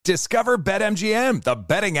Discover BetMGM, the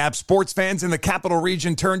betting app sports fans in the capital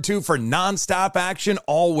region turn to for nonstop action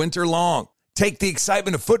all winter long. Take the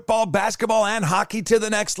excitement of football, basketball, and hockey to the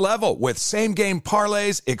next level with same-game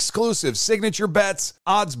parlays, exclusive signature bets,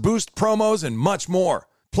 odds boost promos, and much more.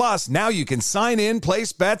 Plus, now you can sign in,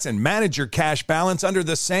 place bets, and manage your cash balance under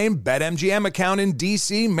the same BetMGM account in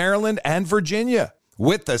D.C., Maryland, and Virginia.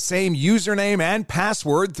 With the same username and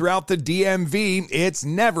password throughout the DMV, it's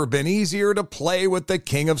never been easier to play with the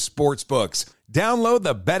king of sportsbooks. Download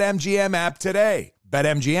the BetMGM app today.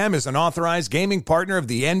 BetMGM is an authorized gaming partner of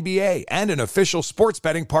the NBA and an official sports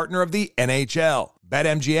betting partner of the NHL.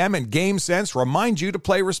 BetMGM and GameSense remind you to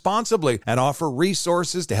play responsibly and offer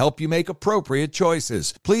resources to help you make appropriate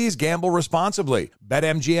choices. Please gamble responsibly.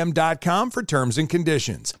 BetMGM.com for terms and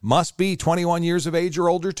conditions. Must be 21 years of age or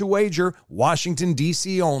older to wager. Washington,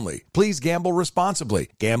 D.C. only. Please gamble responsibly.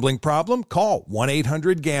 Gambling problem? Call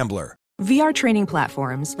 1-800-GAMBLER. VR training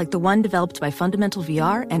platforms, like the one developed by Fundamental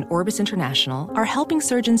VR and Orbis International, are helping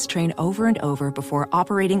surgeons train over and over before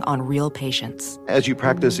operating on real patients. As you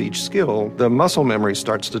practice each skill, the muscle memory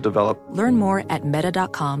starts to develop. Learn more at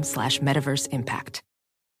meta.com/metaverseimpact.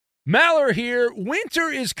 Maller here.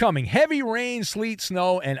 Winter is coming. Heavy rain, sleet,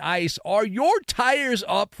 snow, and ice. Are your tires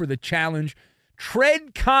up for the challenge?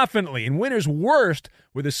 Tread confidently in winter's worst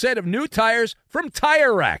with a set of new tires from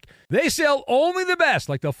Tire Rack. They sell only the best,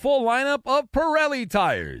 like the full lineup of Pirelli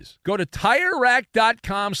tires. Go to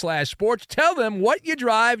TireRack.com/sports. Tell them what you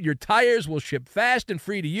drive. Your tires will ship fast and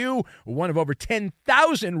free to you. One of over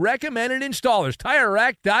 10,000 recommended installers.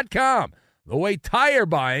 TireRack.com. The way tire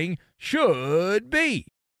buying should be.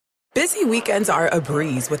 Busy weekends are a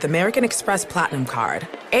breeze with American Express Platinum Card.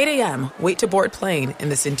 8 a.m., wait to board plane in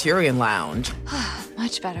the Centurion Lounge.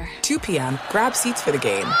 Much better. 2 p.m., grab seats for the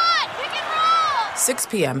game. 6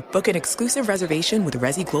 p.m., book an exclusive reservation with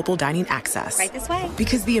Resy Global Dining Access. Right this way.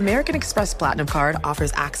 Because the American Express Platinum Card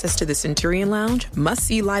offers access to the Centurion Lounge,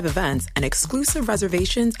 must-see live events, and exclusive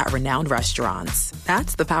reservations at renowned restaurants.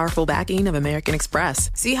 That's the powerful backing of American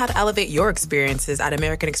Express. See how to elevate your experiences at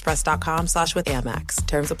americanexpress.com/withAmex.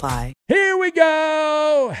 Terms apply. Here we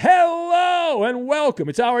go. Hello and welcome.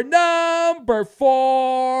 It's our number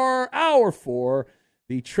 4, hour 4.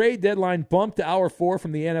 The trade deadline bumped to hour 4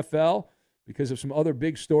 from the NFL because of some other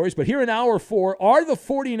big stories. But here in hour 4, are the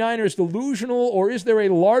 49ers delusional, or is there a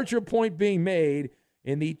larger point being made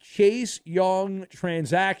in the Chase Young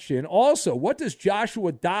transaction? Also, what does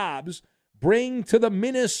Joshua Dobbs bring to the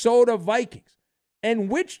Minnesota Vikings? And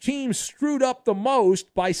which team screwed up the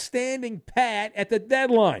most by standing pat at the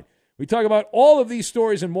deadline? We talk about all of these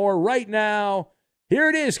stories and more right now. Here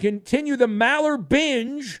it is. Continue the Maller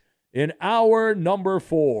binge in hour number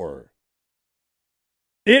 4.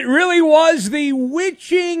 It really was the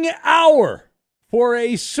witching hour for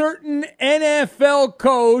a certain NFL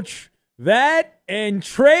coach. That and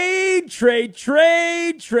trade.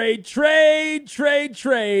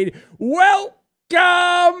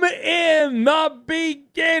 Welcome in the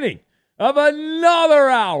beginning of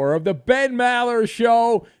another hour of the Ben Maller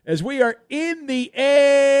Show as we are in the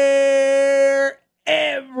air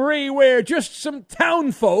everywhere. Just some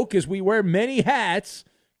town folk as we wear many hats,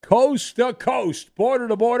 coast to coast, border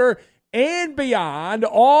to border, and beyond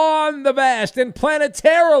on the vast and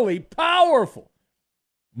planetarily powerful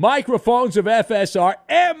microphones of FSR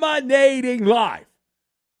emanating live.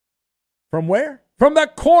 From where? From the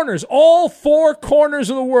corners, all 4 corners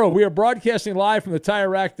of the world. We are broadcasting live from the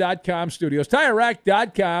TireRack.com studios.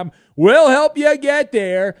 TireRack.com will help you get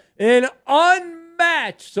there. An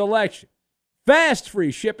unmatched selection, fast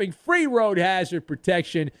free shipping, free road hazard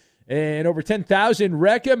protection, and over 10,000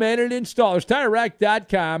 recommended installers.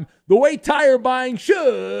 TireRack.com, the way tire buying should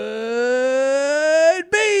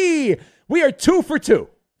be. We are 2 for 2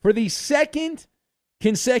 for the second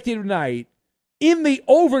consecutive night in the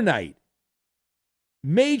overnight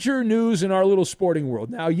major news in our little sporting world.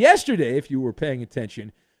 Now, yesterday, if you were paying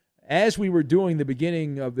attention, as we were doing the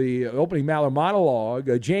beginning of the opening Maller monologue,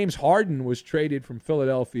 James Harden was traded from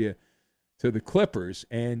Philadelphia to the Clippers.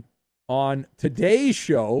 And on today's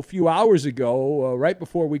show, a few hours ago, right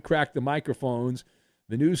before we cracked the microphones,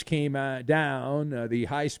 the news came down, the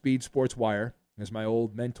high-speed sports wire, as my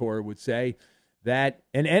old mentor would say, that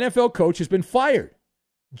an NFL coach has been fired.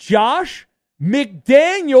 Josh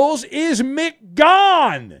McDaniels is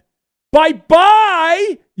McGone.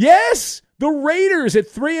 Bye-bye. Yes, the Raiders at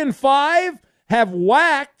 3-5 have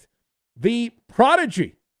whacked the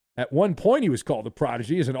prodigy. At one point, he was called the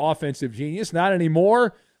prodigy as an offensive genius. Not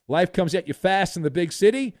anymore. Life comes at you fast in the big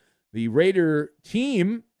city. The Raider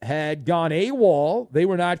team had gone AWOL. They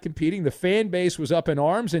were not competing. The fan base was up in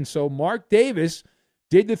arms, and so Mark Davis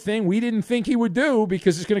did the thing we didn't think he would do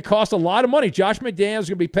because it's going to cost a lot of money. Josh McDaniels is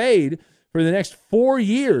going to be paid for the next 4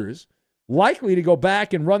 years, likely to go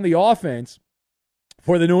back and run the offense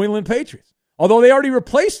for the New England Patriots, although they already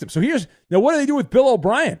replaced him. So now what do they do with Bill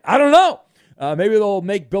O'Brien? I don't know. Maybe they'll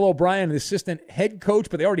make Bill O'Brien an assistant head coach,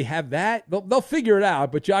 but they already have that. They'll figure it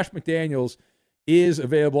out, but Josh McDaniels is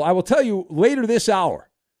available. I will tell you later this hour,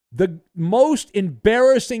 the most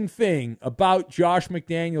embarrassing thing about Josh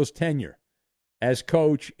McDaniels' tenure as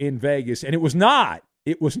coach in Vegas, and it was not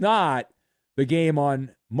the game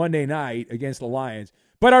on Monday night against the Lions.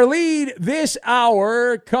 But our lead this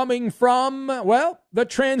hour coming from, well, the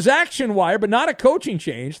transaction wire, but not a coaching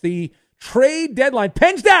change. The trade deadline,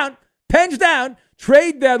 pens down,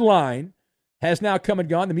 trade deadline has now come and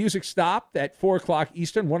gone. The music stopped at 4 o'clock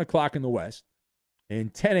Eastern, 1 o'clock in the West,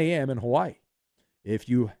 and 10 a.m. in Hawaii. If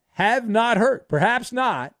you have not heard, perhaps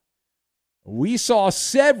not, we saw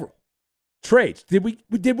several trades. Did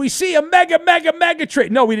we see a mega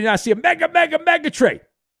trade? No, we did not see a mega trade.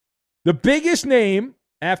 The biggest name,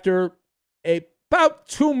 after about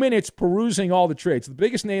 2 minutes perusing all the trades, the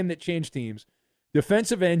biggest name that changed teams,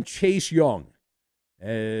 defensive end Chase Young.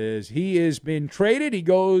 As he has been traded, he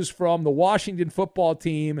goes from the Washington football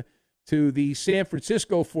team to the San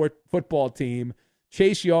Francisco football team.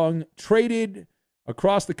 Chase Young traded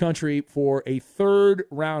across the country for a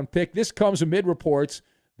third-round pick. This comes amid reports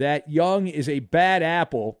that Young is a bad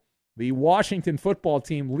apple. The Washington football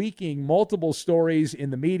team leaking multiple stories in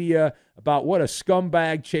the media about what a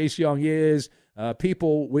scumbag Chase Young is.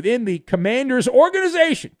 People within the Commanders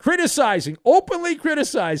organization openly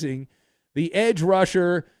criticizing the edge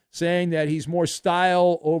rusher, saying that he's more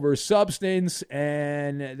style over substance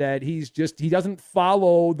and that he doesn't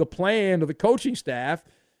follow the plan of the coaching staff,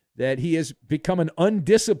 that he has become an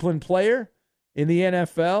undisciplined player in the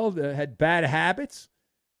NFL, that had bad habits,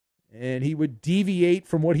 and he would deviate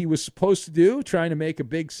from what he was supposed to do, trying to make a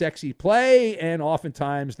big, sexy play, and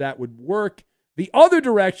oftentimes that would work the other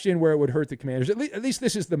direction where it would hurt the Commanders. At least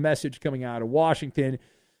this is the message coming out of Washington.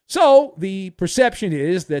 So the perception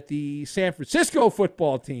is that the San Francisco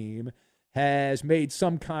football team has made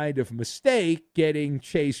some kind of mistake getting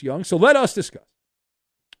Chase Young. So let us discuss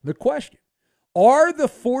the question. Are the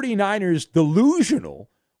 49ers delusional,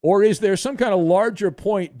 or is there some kind of larger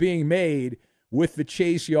point being made with the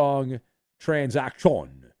Chase Young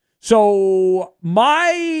transaction? So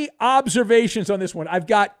my observations on this one, I've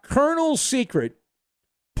got Colonel Secret,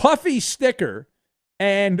 Puffy Sticker,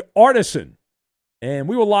 and Artisan. And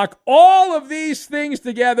we will lock all of these things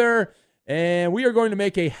together, and we are going to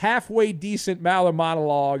make a halfway decent Maller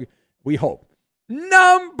monologue, we hope.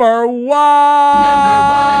 Number one.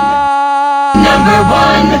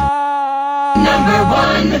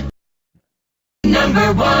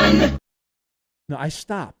 No, I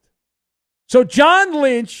stopped. So John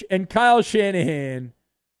Lynch and Kyle Shanahan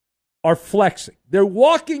are flexing. They're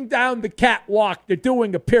walking down the catwalk. They're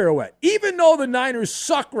doing a pirouette. Even though the Niners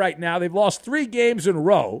suck right now, they've lost 3 games in a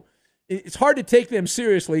row. It's hard to take them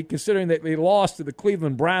seriously considering that they lost to the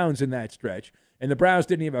Cleveland Browns in that stretch, and the Browns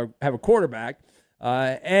didn't even have a quarterback.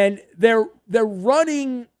 And they're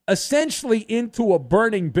running essentially into a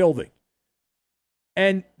burning building.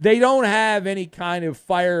 And they don't have any kind of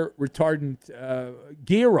fire retardant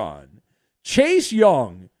gear on. Chase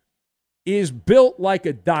Young is built like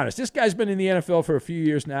Adonis. This guy's been in the NFL for a few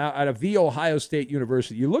years now out of The Ohio State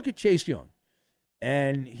University. You look at Chase Young,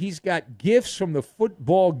 and he's got gifts from the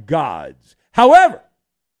football gods. However,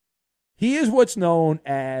 he is what's known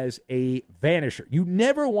as a vanisher. You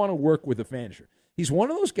never want to work with a vanisher. He's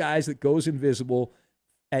one of those guys that goes invisible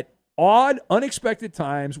at odd, unexpected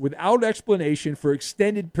times without explanation for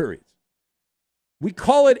extended periods. We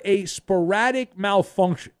call it a sporadic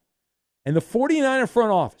malfunction. And the 49er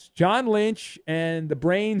front office, John Lynch and the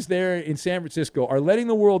brains there in San Francisco, are letting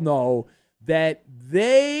the world know that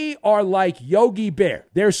they are like Yogi Bear.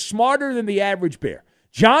 They're smarter than the average bear.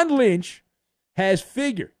 John Lynch has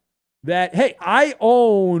figured that, hey, I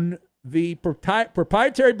own the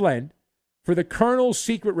proprietary blend for the Colonel's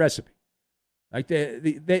secret recipe. Like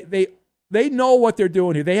they know what they're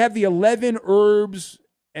doing here. They have the 11 herbs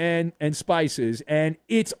and spices, and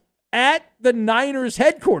it's at the Niners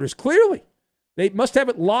headquarters, clearly. They must have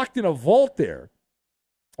it locked in a vault there,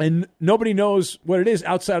 and nobody knows what it is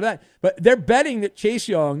outside of that. But they're betting that Chase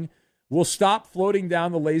Young will stop floating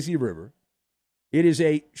down the lazy river. It is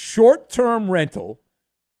a short-term rental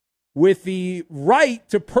with the right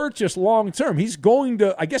to purchase long-term. He's going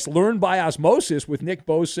to, I guess, learn by osmosis with Nick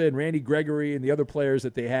Bosa and Randy Gregory and the other players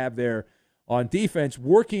that they have there on defense,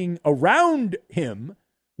 working around him,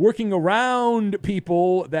 working around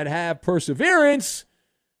people that have perseverance.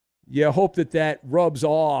 you hope that rubs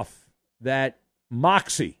off, that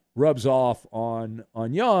moxie rubs off on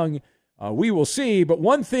Young. We will see. But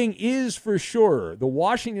one thing is for sure, the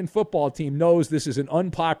Washington football team knows this is an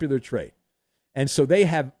unpopular trade. And so they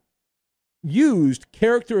have used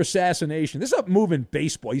character assassination. This is a move in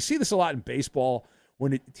baseball. You see this a lot in baseball.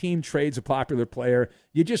 When a team trades a popular player,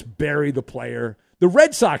 you just bury the player. The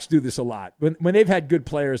Red Sox do this a lot. When they've had good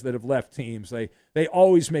players that have left teams, they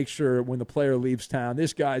always make sure when the player leaves town,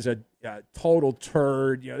 this guy's a total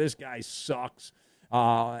turd. This guy sucks.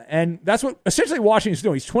 And that's what essentially Washington's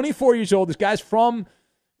doing. He's 24 years old. This guy's from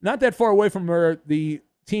not that far away from where the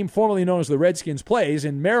team formerly known as the Redskins plays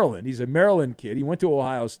in Maryland. He's a Maryland kid. He went to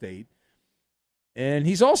Ohio State. And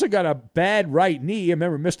he's also got a bad right knee. I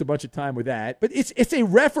remember missed a bunch of time with that. But it's a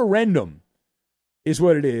referendum is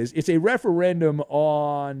what it is. It's a referendum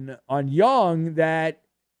on Young that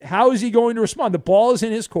how is he going to respond? The ball is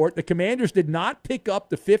in his court. The Commanders did not pick up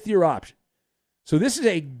the fifth-year option. So this is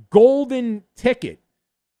a golden ticket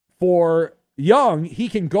for Young. He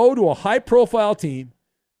can go to a high-profile team,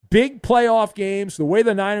 big playoff games. The way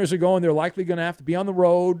the Niners are going, they're likely going to have to be on the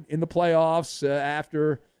road in the playoffs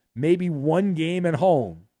after maybe one game at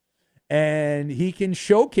home, and he can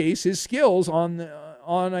showcase his skills on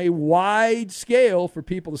a wide scale for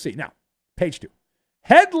people to see. Now, page 2.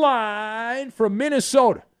 Headline from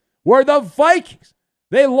Minnesota, where the Vikings,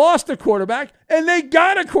 they lost a quarterback, and they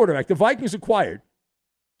got a quarterback. The Vikings acquired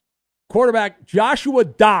quarterback Joshua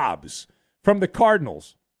Dobbs from the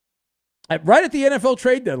Cardinals right at the NFL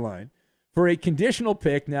trade deadline for a conditional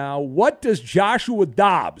pick. Now, what does Joshua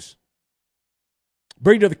Dobbs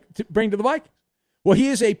bring to the Vikings? Well, he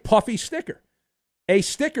is a puffy sticker. A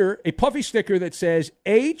puffy sticker that says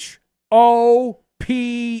H-O-P-E.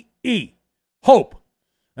 Hope.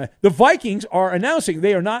 The Vikings are announcing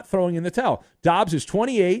they are not throwing in the towel. Dobbs is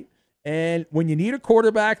 28, and when you need a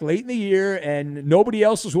quarterback late in the year and nobody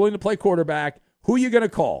else is willing to play quarterback, who are you going to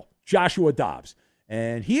call? Joshua Dobbs.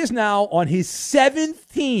 And he is now on his 7th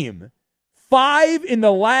team, 5 in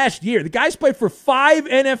the last year. The guy's played for 5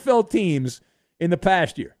 NFL teams in the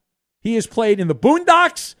past year. He has played in the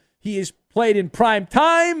Boondocks. He has played in prime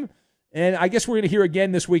time. And I guess we're going to hear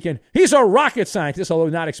again this weekend. He's a rocket scientist, although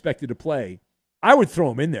not expected to play. I would throw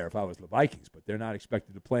him in there if I was the Vikings, but they're not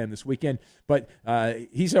expected to play him this weekend. But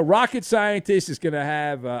he's a rocket scientist. He's going to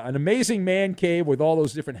have an amazing man cave with all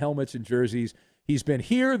those different helmets and jerseys. He's been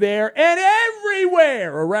here, there, and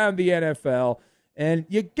everywhere around the NFL. And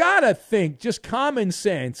you got to think, just common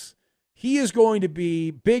sense, he is going to be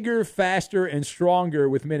bigger, faster, and stronger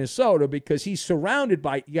with Minnesota because he's surrounded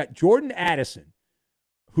by, you got Jordan Addison,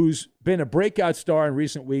 who's been a breakout star in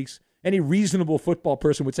recent weeks. Any reasonable football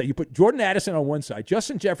person would say you put Jordan Addison on one side,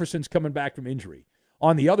 Justin Jefferson's coming back from injury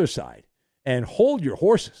on the other side, and hold your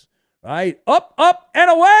horses, right? Up, and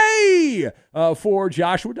away for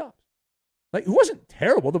Joshua Dobbs. Like, it wasn't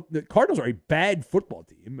terrible. The Cardinals are a bad football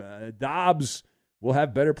team. Dobbs will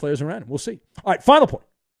have better players around him. We'll see. All right, final point.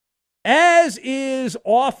 As is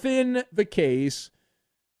often the case,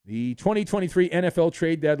 the 2023 NFL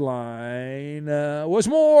trade deadline was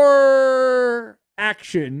more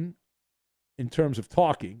action in terms of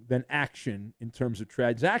talking than action in terms of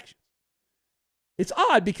transactions. It's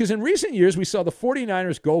odd because in recent years we saw the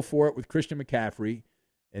 49ers go for it with Christian McCaffrey,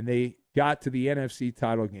 and they got to the NFC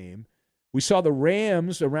title game. We saw the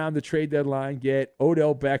Rams around the trade deadline get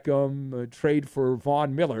Odell Beckham, trade for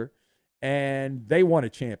Von Miller, and they won a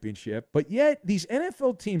championship. But yet these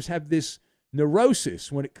NFL teams have this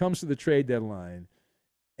neurosis when it comes to the trade deadline.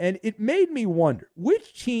 And it made me wonder,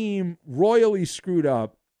 which team royally screwed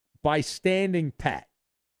up by standing pat?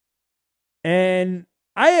 And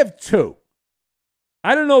I have 2.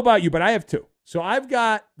 I don't know about you, but I have 2. So I've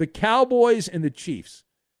got the Cowboys and the Chiefs.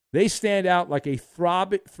 They stand out like a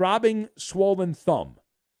throbbing, swollen thumb.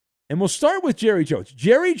 And we'll start with Jerry Jones.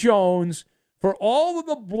 Jerry Jones, for all of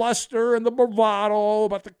the bluster and the bravado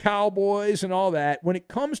about the Cowboys and all that, when it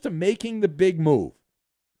comes to making the big move,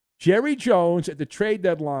 Jerry Jones at the trade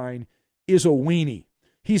deadline is a weenie.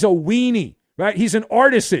 He's a weenie, right? He's an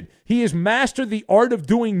artisan. He has mastered the art of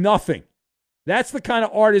doing nothing. That's the kind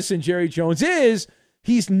of artisan Jerry Jones is.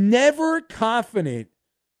 He's never confident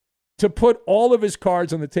to put all of his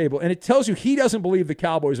cards on the table. And it tells you he doesn't believe the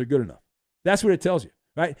Cowboys are good enough. That's what it tells you,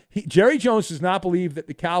 right? Jerry Jones does not believe that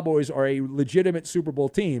the Cowboys are a legitimate Super Bowl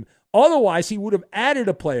team. Otherwise, he would have added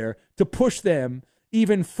a player to push them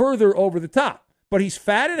even further over the top. But he's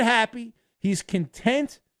fat and happy. He's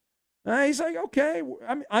content. He's like, okay,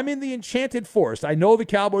 I'm in the enchanted forest. I know the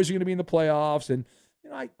Cowboys are going to be in the playoffs, and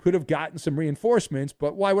I could have gotten some reinforcements,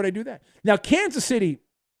 but why would I do that? Now, Kansas City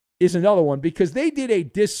is another one because they did a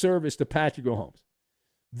disservice to Patrick Mahomes.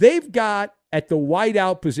 They've got, at the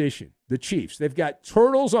wideout position, the Chiefs, they've got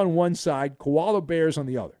Turtles on one side, Koala Bears on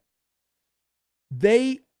the other.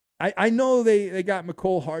 I know they got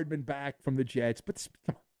McCole Hardman back from the Jets, but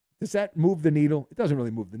come on, does that move the needle? It doesn't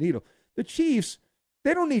really move the needle. The Chiefs,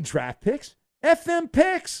 they don't need draft picks. F them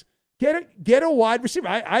picks. Get a wide receiver.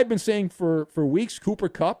 I've been saying for weeks, Cooper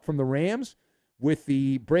Kupp from the Rams with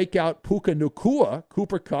the breakout Puka Nacua.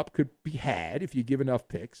 Cooper Kupp could be had if you give enough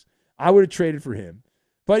picks. I would have traded for him.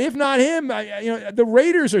 But if not him, the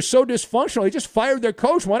Raiders are so dysfunctional. They just fired their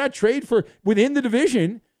coach. Why not trade for within the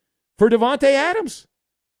division for Devontae Adams?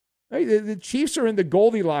 Right? The Chiefs are in the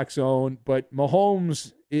Goldilocks zone, but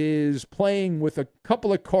Mahomes is playing with a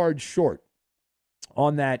couple of cards short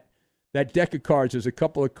on that deck of cards. There's a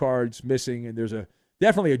couple of cards missing, and there's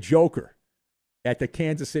definitely a joker at the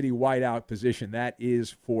Kansas City wideout position. That is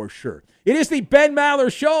for sure. It is the Ben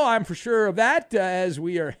Maller Show. I'm for sure of that as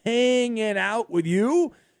we are hanging out with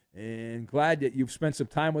you. And glad that you've spent some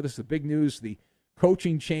time with us. The big news, the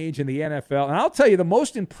coaching change in the NFL. And I'll tell you, the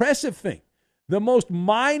most impressive thing, the most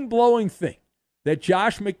mind-blowing thing that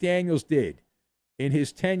Josh McDaniels did in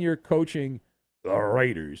his tenure coaching the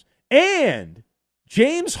Raiders. And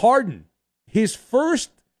James Harden, his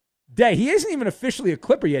first day, he isn't even officially a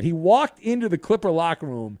Clipper yet. He walked into the Clipper locker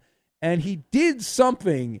room, and he did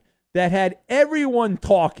something that had everyone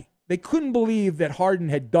talking. They couldn't believe that Harden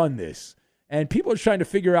had done this, and people are trying to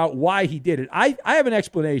figure out why he did it. I have an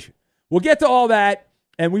explanation. We'll get to all that,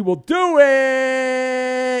 and we will do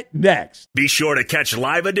it next. Be sure to catch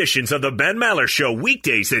live editions of the Ben Maller Show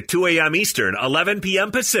weekdays at 2 a.m. Eastern, 11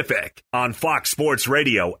 p.m. Pacific on Fox Sports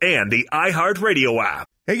Radio and the iHeartRadio app.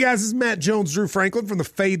 Hey guys, this is Matt Jones, Drew Franklin from the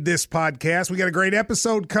Fade This podcast. We got a great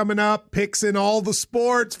episode coming up, picks in all the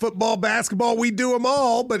sports, football, basketball, we do them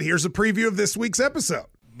all, but here's a preview of this week's episode.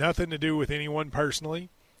 Nothing to do with anyone personally,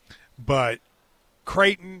 but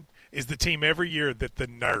Creighton is the team every year that the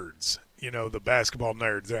nerds, the basketball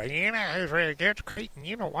nerds, they're like, who's really good? Creighton,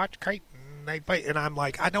 watch Creighton. They play. And I'm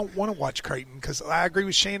like, I don't want to watch Creighton because I agree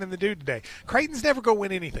with Shannon the dude today. Creighton's never going to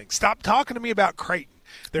win anything. Stop talking to me about Creighton.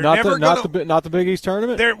 They're not never the Big East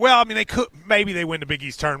tournament. They could maybe they win the Big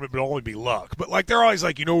East tournament, but it'll only be luck. But they're always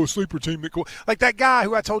like, a sleeper team. Like that guy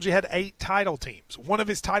who I told you had 8 title teams. One of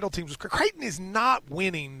his title teams was Creighton is not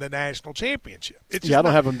winning the national championship. I don't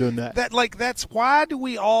have them doing that. That's why do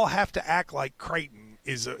we all have to act like Creighton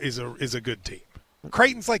is a good team?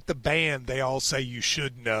 Creighton's like the band they all say you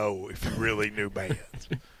should know if you really knew bands.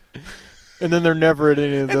 And then they're never at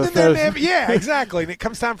any of those. Yeah, exactly. And it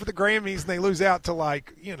comes time for the Grammys, and they lose out to, Lil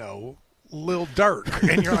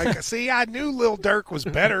Durk. And you're like, see, I knew Lil Durk was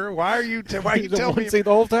better. Why are you telling me? The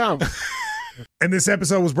whole time. And this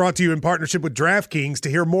episode was brought to you in partnership with DraftKings. To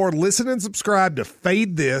hear more, listen and subscribe to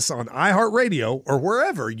Fade This on iHeartRadio or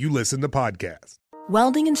wherever you listen to podcasts.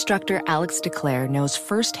 Welding instructor Alex DeClaire knows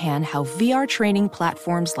firsthand how VR training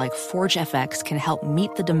platforms like ForgeFX can help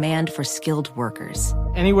meet the demand for skilled workers.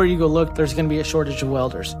 Anywhere you go look, there's going to be a shortage of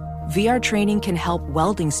welders. VR training can help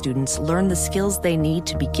welding students learn the skills they need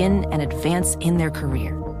to begin and advance in their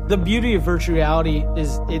career. The beauty of virtual reality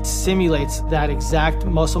is it simulates that exact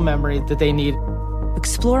muscle memory that they need.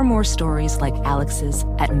 Explore more stories like Alex's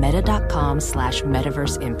at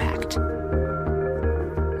meta.com/metaverseimpact.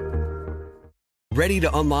 Ready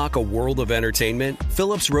to unlock a world of entertainment?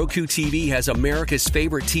 Philips Roku TV has America's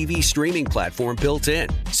favorite TV streaming platform built in,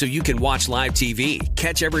 so you can watch live TV,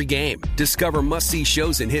 catch every game, discover must-see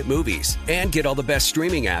shows and hit movies, and get all the best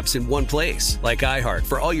streaming apps in one place, like iHeart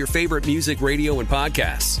for all your favorite music, radio, and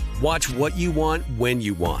podcasts. Watch what you want, when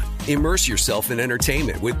you want. Immerse yourself in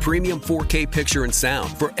entertainment with premium 4K picture and sound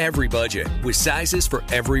for every budget, with sizes for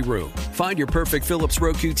every room. Find your perfect Philips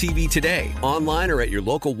Roku TV today, online or at your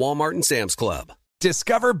local Walmart and Sam's Club.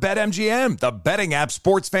 Discover BetMGM, the betting app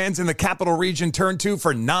sports fans in the capital region turn to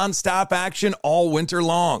for nonstop action all winter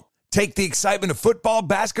long. Take the excitement of football,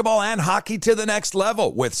 basketball, and hockey to the next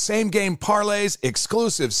level with same-game parlays,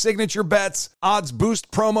 exclusive signature bets, odds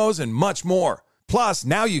boost promos, and much more. Plus,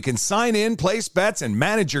 now you can sign in, place bets, and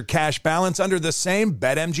manage your cash balance under the same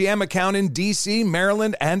BetMGM account in D.C.,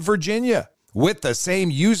 Maryland, and Virginia. With the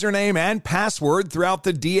same username and password throughout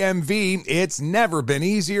the DMV, it's never been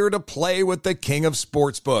easier to play with the king of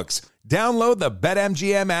sportsbooks. Download the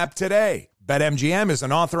BetMGM app today. BetMGM is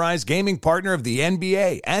an authorized gaming partner of the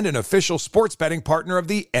NBA and an official sports betting partner of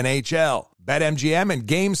the NHL. BetMGM and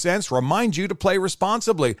GameSense remind you to play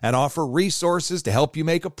responsibly and offer resources to help you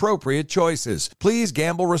make appropriate choices. Please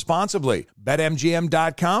gamble responsibly.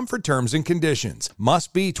 BetMGM.com for terms and conditions.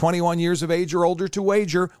 Must be 21 years of age or older to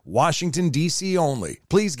wager. Washington, D.C. only.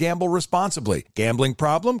 Please gamble responsibly. Gambling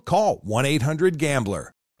problem? Call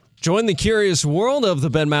 1-800-GAMBLER. Join the curious world of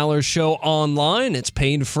the Ben Maller Show online. It's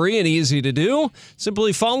pain-free and easy to do.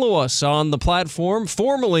 Simply follow us on the platform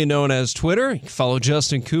formerly known as Twitter. You can follow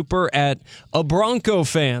Justin Cooper at A Bronco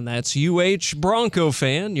Fan. That's UH Bronco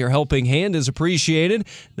Fan. Your helping hand is appreciated.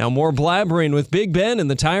 Now more blabbering with Big Ben in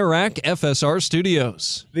the Tire Rack FSR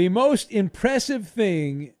studios. The most impressive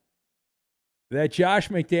thing that Josh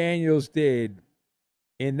McDaniels did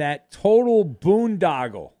in that total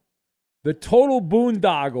boondoggle, the total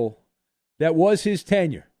boondoggle that was his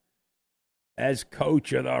tenure as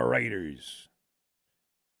coach of the Raiders.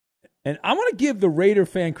 And I want to give the Raider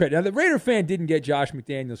fan credit. Now, the Raider fan didn't get Josh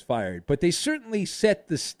McDaniels fired, but they certainly set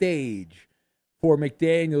the stage for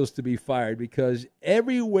McDaniels to be fired because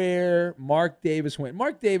everywhere Mark Davis went,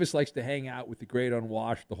 Mark Davis likes to hang out with the great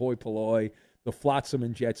unwashed, the hoi polloi, the flotsam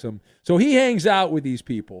and jetsam. So he hangs out with these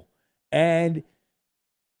people. And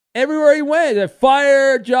everywhere he went, they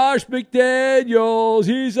fired Josh McDaniels.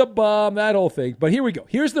 He's a bum, that whole thing. But here we go.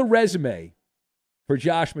 Here's the resume for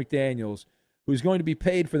Josh McDaniels, who's going to be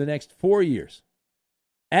paid for the next 4 years.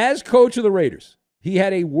 As coach of the Raiders, he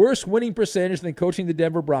had a worse winning percentage than coaching the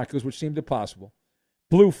Denver Broncos, which seemed impossible.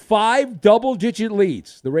 Blew 5 double-digit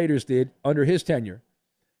leads, the Raiders did, under his tenure.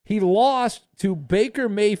 He lost to Baker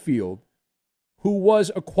Mayfield, who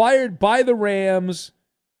was acquired by the Rams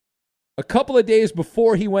a couple of days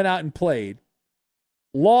before he went out and played,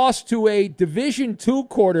 lost to a Division II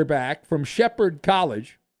quarterback from Shepherd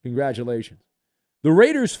College. Congratulations. The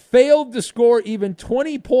Raiders failed to score even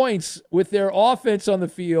 20 points with their offense on the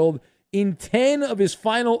field in 10 of his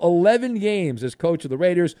final 11 games as coach of the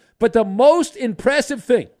Raiders. But the most impressive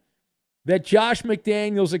thing that Josh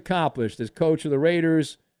McDaniels accomplished as coach of the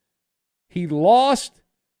Raiders, he lost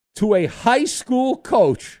to a high school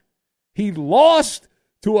coach. He lost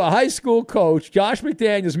to a high school coach, Josh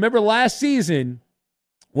McDaniels. Remember last season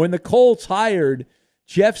when the Colts hired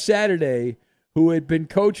Jeff Saturday, who had been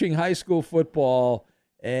coaching high school football,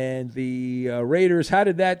 and the Raiders, how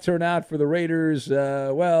did that turn out for the Raiders?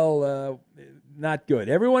 Not good.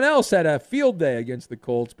 Everyone else had a field day against the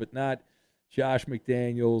Colts, but not Josh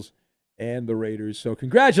McDaniels and the Raiders. So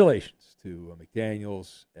congratulations to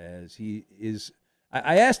McDaniels as he is.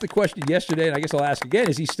 I asked the question yesterday, and I guess I'll ask again,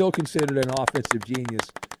 is he still considered an offensive genius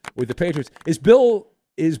with the Patriots? Is Bill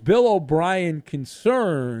O'Brien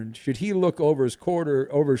concerned? Should he look over his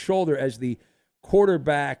shoulder as the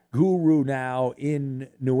quarterback guru now in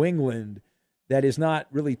New England that is not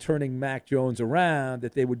really turning Mac Jones around,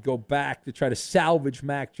 that they would go back to try to salvage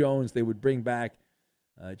Mac Jones? They would bring back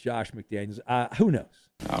Josh McDaniels. Who knows?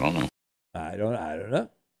 I don't know. I don't know.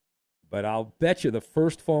 But I'll bet you the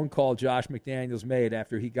first phone call Josh McDaniels made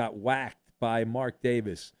after he got whacked by Mark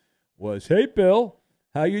Davis was, "Hey, Bill,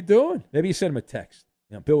 how you doing?" Maybe he sent him a text.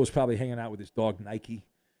 Bill was probably hanging out with his dog Nike.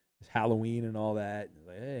 It's Halloween and all that. And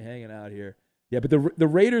like, hey, hanging out here. Yeah, but the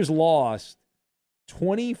Raiders lost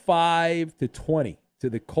 25-20 to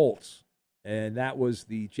the Colts, and that was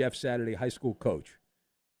the Jeff Saturday high school coach.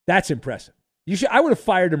 That's impressive. I would have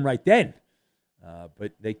fired him right then,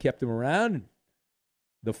 but they kept him around.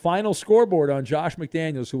 The final scoreboard on Josh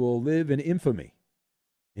McDaniels, who will live in infamy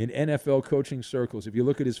in NFL coaching circles. If you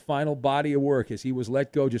look at his final body of work as he was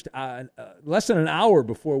let go just less than an hour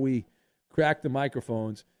before we cracked the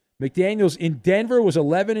microphones, McDaniels in Denver was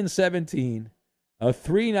 11-17, a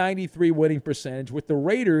 .393 winning percentage. With the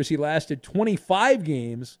Raiders, he lasted 25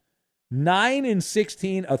 games,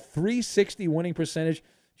 9-16, a .360 winning percentage.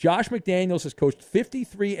 Josh McDaniels has coached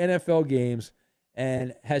 53 NFL games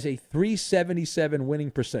and has a .377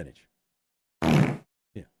 winning percentage. Yeah,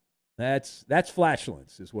 that's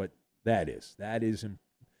flatulence is what that is. That is,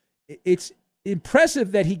 it's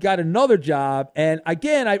impressive that he got another job. And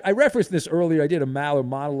again, I referenced this earlier. I did a Maller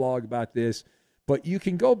monologue about this, but you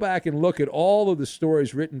can go back and look at all of the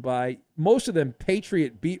stories written by most of them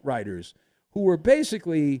Patriot beat writers who were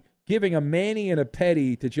basically giving a mani and a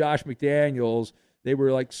petty to Josh McDaniels. They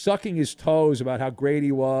were like sucking his toes about how great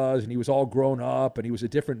he was, and he was all grown up, and he was a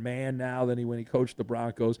different man now than when he coached the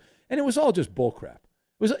Broncos. And it was all just bullcrap.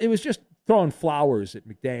 It was just throwing flowers at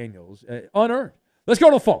McDaniels, unearned. Let's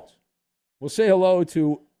go to the phones. We'll say hello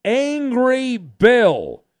to Angry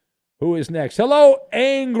Bill, who is next. Hello,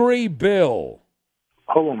 Angry Bill.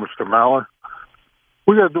 Hello, Mr. Maller.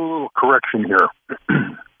 We got to do a little correction here.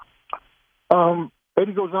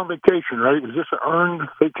 Eddie goes on vacation, right? Is this an earned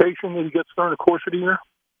vacation that he gets during the course of the year?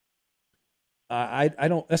 I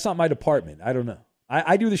don't. That's not my department. I don't know.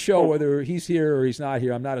 I do the show whether he's here or he's not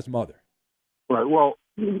here. I'm not his mother. Right. Well,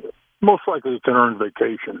 most likely it's an earned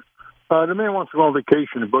vacation. The man wants to go on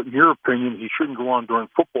vacation, but in your opinion, he shouldn't go on during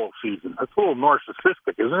football season. That's a little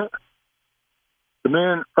narcissistic, isn't it? The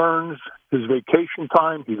man earns his vacation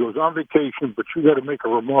time. He goes on vacation, but you got to make a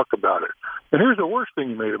remark about it. And here's the worst thing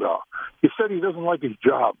he made about it. He said he doesn't like his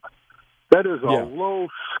job. That is a low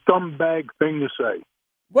scumbag thing to say.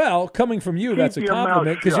 Well, coming from you, that's a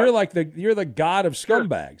compliment because you're the god of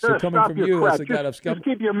scumbags. So coming from you, that's the god of scumbags. Just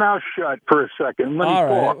keep your mouth shut for a second. Let All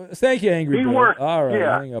me right. talk. Thank you, Angry Bill. All right,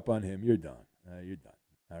 yeah. hang up on him. You're done. You're done.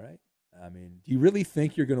 All right. I mean, do you really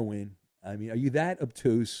think you're going to win? I mean, are you that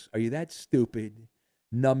obtuse? Are you that stupid?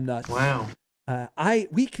 Numbnuts? Wow.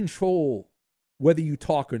 We control whether you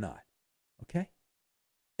talk or not. Okay.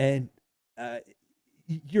 And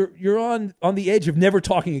you're on the edge of never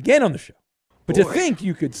talking again on the show. But to think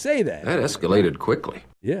you could say that. That escalated quickly.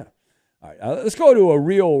 Yeah. All right. Let's go to a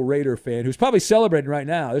real Raider fan who's probably celebrating right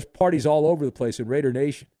now. There's parties all over the place in Raider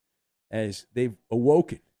Nation as they've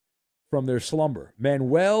awoken from their slumber.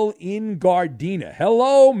 Manuel in Gardena.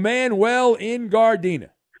 Hello, Manuel in Gardena.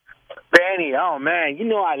 Benny, oh, man, you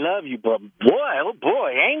know I love you, but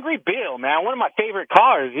boy, Angry Bill, man, one of my favorite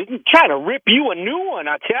cars. He's trying to rip you a new one,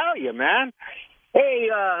 I tell you, man. Hey,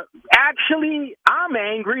 actually, I'm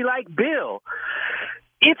angry like Bill.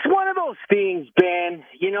 It's one of those things, Ben.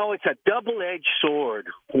 You know, it's a double-edged sword.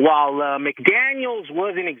 While McDaniels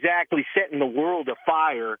wasn't exactly setting the world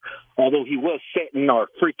afire, although he was setting our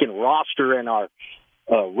freaking roster and our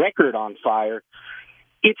record on fire,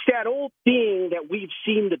 it's that old thing that we've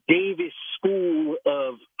seen the Davis school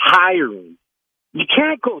of hiring. You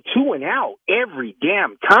can't go 2 and out every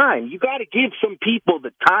damn time. You got to give some people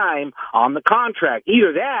the time on the contract.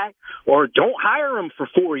 Either that or don't hire them for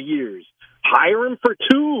 4 years. Hire him for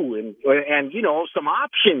 2 and you know, some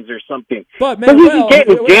options or something. But Manuel,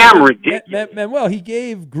 damn ridiculous. Manuel, he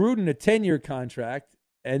gave Gruden a 10-year contract,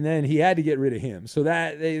 and then he had to get rid of him. So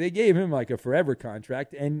that they gave him like a forever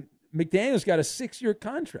contract, and McDaniels got a 6-year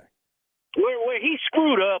contract. Where he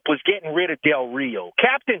screwed up was getting rid of Del Rio.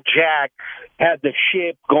 Captain Jack had the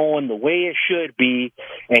ship going the way it should be,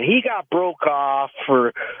 and he got broke off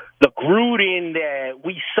for the Gruden that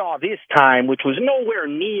we saw this time, which was nowhere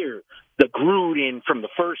near the Gruden from the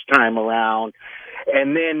first time around.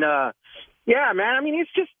 And then, yeah, man, I mean,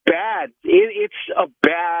 it's just bad. It's a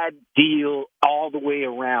bad deal all the way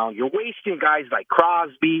around. You're wasting guys like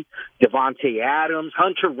Crosby, Devontae Adams,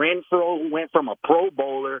 Hunter Renfrow, who went from a Pro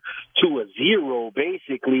Bowler to a 0,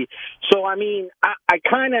 basically. So, I mean, I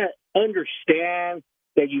kind of understand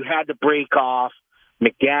that you had to break off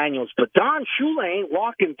McDaniels, but Don Shula ain't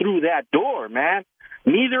walking through that door, man.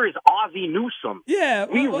 Neither is Ozzie Newsome. Yeah,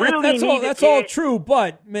 that's all true.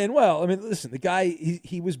 But Manuel, I mean, listen, the guy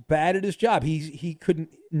he was bad at his job. He couldn't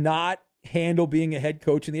not handle being a head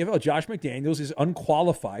coach in the NFL. Josh McDaniels is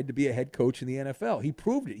unqualified to be a head coach in the NFL. He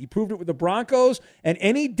proved it. He proved it with the Broncos. And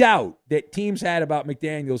any doubt that teams had about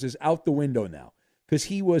McDaniels is out the window now because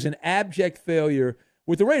he was an abject failure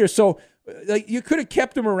with the Raiders. So you could have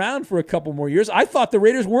kept him around for a couple more years. I thought the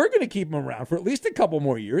Raiders were going to keep him around for at least a couple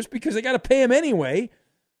more years because they got to pay him anyway.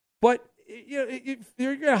 But you know,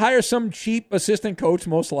 you're going to hire some cheap assistant coach,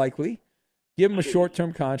 most likely, give him a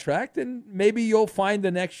short-term contract, and maybe you'll find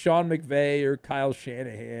the next Sean McVay or Kyle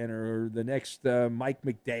Shanahan or the next Mike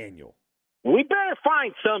McDaniel. We better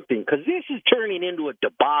find something because this is turning into a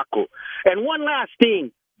debacle. And one last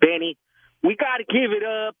thing, Benny, we got to give it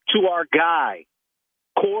up to our guy,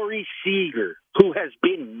 Corey Seager, who has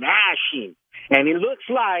been mashing. And it looks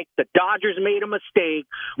like the Dodgers made a mistake.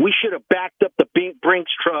 We should have backed up the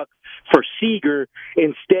Brinks truck for Seager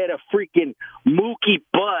instead of freaking Mookie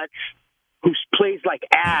Butts, who plays like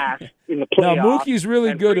ass in the playoffs. Now, Mookie's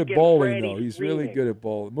really good at bowling, though. He's really good at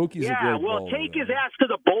bowling. Mookie's a great bowler. Take his ass to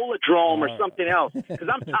the Bowladrome or something else because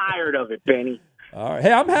I'm tired of it, Benny. All right.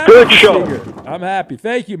 Hey, I'm happy. Good show. Seager. I'm happy.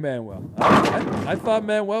 Thank you, Manuel. I thought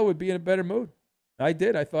Manuel would be in a better mood. I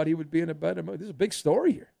did. I thought he would be in a better mood. This is a big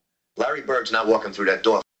story here. Larry Bird's not walking through that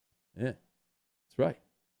door. Yeah, that's right.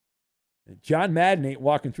 And John Madden ain't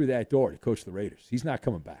walking through that door to coach the Raiders. He's not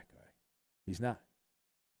coming back. All right? He's not.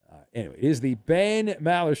 Anyway, it is the Ben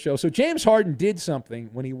Maller Show. So James Harden did something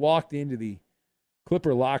when he walked into the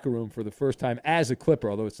Clipper locker room for the first time as a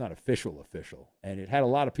Clipper, although it's not official, and it had a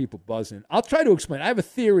lot of people buzzing. I'll try to explain. I have a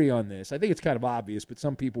theory on this. I think it's kind of obvious, but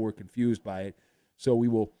some people were confused by it, so we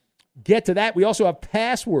will get to that. We also have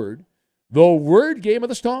Password, the word game of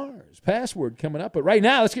the stars. Password coming up. But right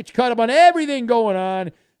now, let's get you caught up on everything going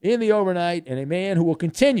on in the overnight and a man who will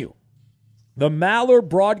continue the Maller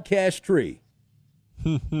broadcast tree,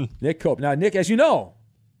 Nick Cope. Now, Nick, as you know,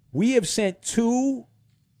 we have sent 2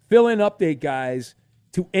 fill-in update guys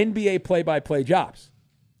to NBA play-by-play jobs.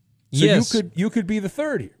 So yes. you could be the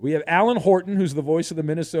third here. We have Alan Horton, who's the voice of the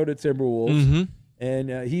Minnesota Timberwolves,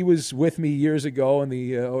 And he was with me years ago in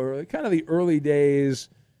the or kind of the early days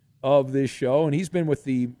of this show, and he's been with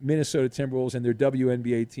the Minnesota Timberwolves and their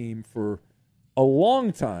WNBA team for a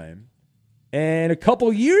long time. And a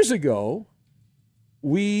couple years ago,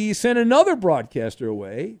 we sent another broadcaster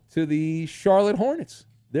away to the Charlotte Hornets.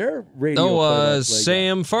 Their radio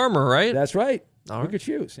Sam Farmer, right? That's right. All Look at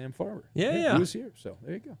you, Sam Farmer. Yeah. He was here, so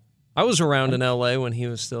there you go. I was around in L.A. when he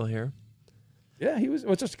was still here. Yeah, he was.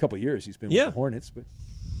 Well, just a couple of years he's been with the Hornets, but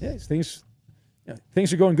yeah, things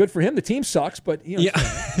are going good for him. The team sucks, but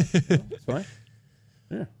it's fine.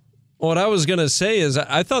 Yeah. What I was going to say is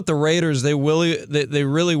I thought the Raiders, they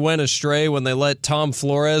really went astray when they let Tom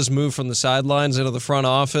Flores move from the sidelines into the front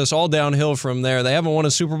office, all downhill from there. They haven't won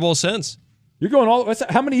a Super Bowl since. You're going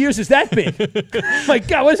how many years has that been? My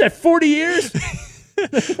God, what is that, 40 years?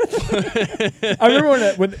 I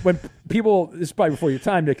remember when people, this is probably before your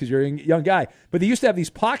time, Nick, because you're a young guy, but they used to have these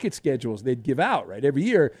pocket schedules they'd give out, right, every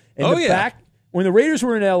year. And back, when the Raiders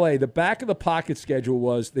were in L.A., the back of the pocket schedule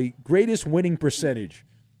was the greatest winning percentage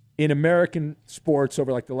in American sports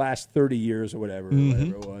over like the last 30 years or whatever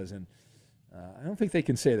it was. And I don't think they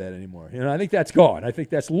can say that anymore. I think that's gone. I think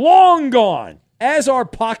that's long gone, as are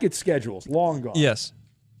pocket schedules, long gone. Yes.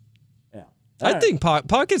 Yeah. I think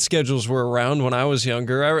pocket schedules were around when I was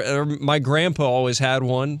younger. My grandpa always had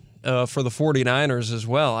one for the 49ers as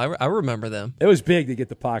well. I remember them. It was big to get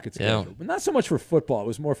the pocket schedule. Yeah. But not so much for football. It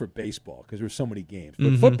was more for baseball because there were so many games.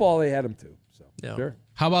 But football, they had them too. So, sure.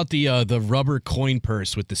 How about the rubber coin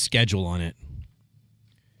purse with the schedule on it?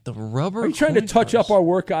 The rubber. Are you trying to touch up our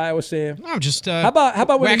work, Iowa, Sam? No, I'm just how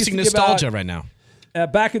about when waxing nostalgia right now.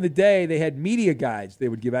 Back in the day, they had media guides they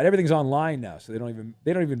would give out. Everything's online now, so they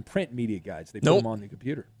don't even print media guides. They put them on the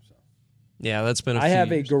computer. So. Yeah, that's been. I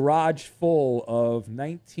have a garage full of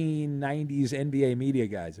 1990s NBA media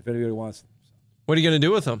guides. If anybody wants them. What are you going to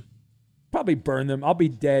do with them? Probably burn them. I'll be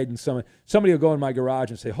dead, and somebody will go in my garage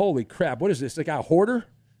and say, "Holy crap! What is this? Like a hoarder?"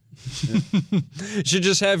 You should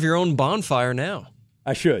just have your own bonfire now.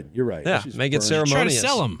 I should. You're right. Yeah, make it ceremonious. Try to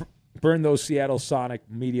sell them. Burn those Seattle Sonic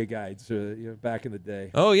media guides back in the day.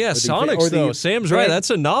 Oh, yeah, Sonics, though. Sam's right. That's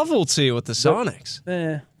a novelty with the Sonics.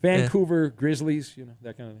 Vancouver Grizzlies,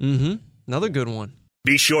 that kind of thing. Mm-hmm. Another good one.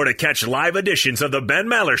 Be sure to catch live editions of the Ben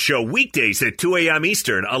Maller Show weekdays at 2 a.m.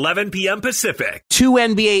 Eastern, 11 p.m. Pacific. Two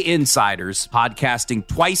NBA insiders podcasting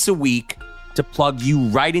twice a week to plug you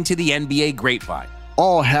right into the NBA grapevine.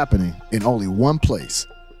 All happening in only one place.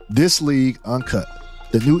 This League Uncut,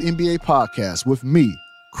 the new NBA podcast with me,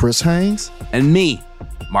 Chris Haynes, and me,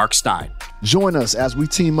 Mark Stein. Join us as we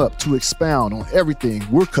team up to expound on everything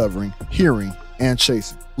we're covering, hearing, and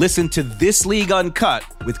chasing. Listen to This League Uncut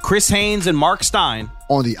with Chris Haynes and Mark Stein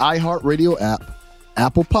on the iHeartRadio app,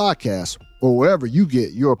 Apple Podcasts, or wherever you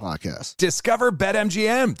get your podcasts. Discover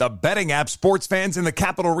BetMGM, the betting app sports fans in the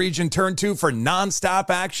capital region turn to for nonstop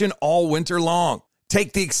action all winter long.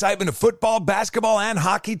 Take the excitement of football, basketball, and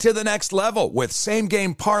hockey to the next level with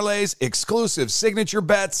same-game parlays, exclusive signature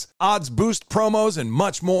bets, odds boost promos, and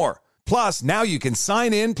much more. Plus, now you can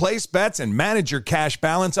sign in, place bets, and manage your cash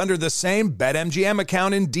balance under the same BetMGM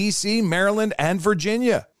account in D.C., Maryland, and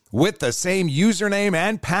Virginia. With the same username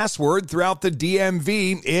and password throughout the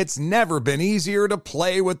DMV, it's never been easier to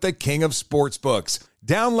play with the king of sportsbooks.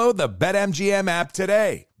 Download the BetMGM app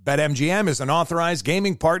today. BetMGM is an authorized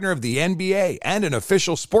gaming partner of the NBA and an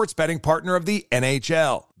official sports betting partner of the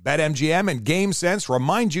NHL. BetMGM and GameSense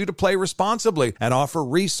remind you to play responsibly and offer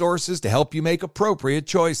resources to help you make appropriate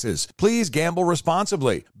choices. Please gamble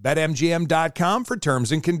responsibly. BetMGM.com for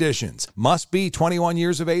terms and conditions. Must be 21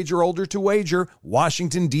 years of age or older to wager.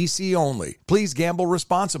 Washington, D.C. only. Please gamble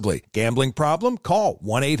responsibly. Gambling problem? Call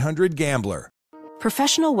 1-800-GAMBLER.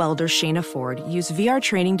 Professional welder Shayna Ford used VR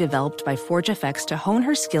training developed by ForgeFX to hone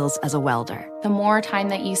her skills as a welder. The more time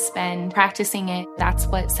that you spend practicing it, that's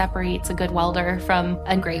what separates a good welder from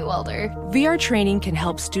a great welder. VR training can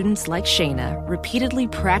help students like Shayna repeatedly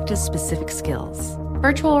practice specific skills.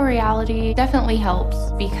 Virtual reality definitely helps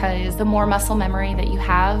because the more muscle memory that you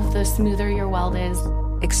have, the smoother your weld is.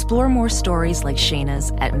 Explore more stories like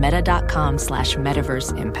Shayna's at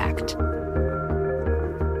meta.com/metaverseimpact.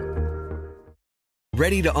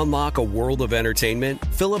 Ready to unlock a world of entertainment?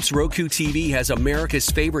 Philips Roku TV has America's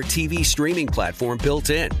favorite TV streaming platform built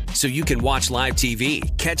in, so you can watch live TV,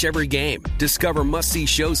 catch every game, discover must-see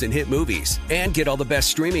shows and hit movies, and get all the best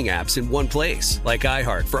streaming apps in one place, like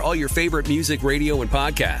iHeart for all your favorite music, radio, and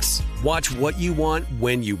podcasts. Watch what you want,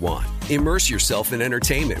 when you want. Immerse yourself in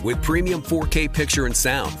entertainment with premium 4K picture and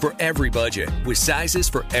sound for every budget, with sizes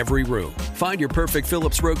for every room. Find your perfect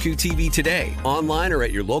Philips Roku TV today, online or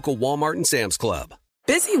at your local Walmart and Sam's Club.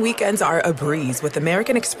 Busy weekends are a breeze with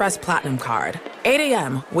American Express Platinum Card. 8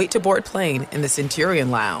 a.m., wait to board plane in the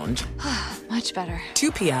Centurion Lounge. Much better.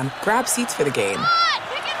 2 p.m., grab seats for the game.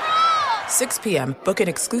 6 p.m., book an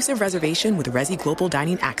exclusive reservation with Resy Global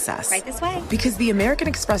Dining Access. Right this way. Because the American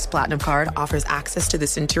Express Platinum Card offers access to the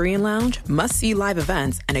Centurion Lounge, must-see live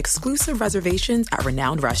events, and exclusive reservations at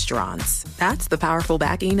renowned restaurants. That's the powerful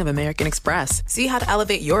backing of American Express. See how to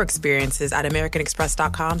elevate your experiences at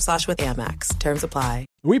americanexpress.com/withAmex. Terms apply.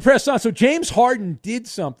 We pressed on. So James Harden did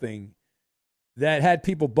something that had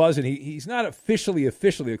people buzzing. He's not officially a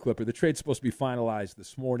Clipper. The trade's supposed to be finalized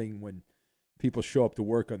this morning when people show up to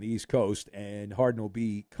work on the East Coast, and Harden will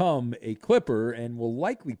become a Clipper and will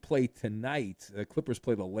likely play tonight. The Clippers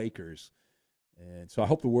play the Lakers, and so I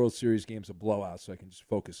hope the World Series game's a blowout so I can just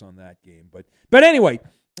focus on that game. But anyway,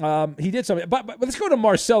 he did something. But let's go to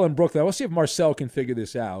Marcel in Brooklyn. We'll see if Marcel can figure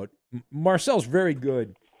this out. Marcel's very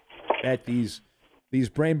good at these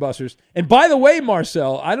brain busters. And by the way,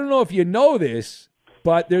 Marcel, I don't know if you know this,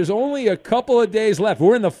 but there's only a couple of days left.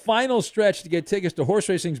 We're in the final stretch to get tickets to horse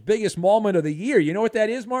racing's biggest moment of the year. You know what that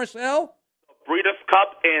is, Marcel? Breeders'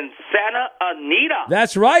 Cup in Santa Anita.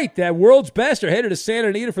 That's right. That world's best are headed to Santa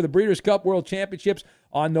Anita for the Breeders' Cup World Championships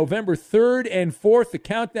on November 3rd and 4th. The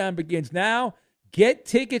countdown begins now. Get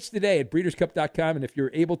tickets today at breederscup.com, and if you're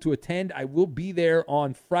able to attend, I will be there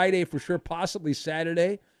on Friday for sure, possibly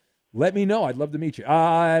Saturday. Let me know. I'd love to meet you.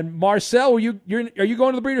 Marcel, are you going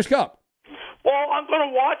to the Breeders' Cup? Well, I'm going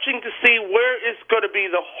to watching to see where is going to be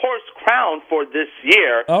the horse crown for this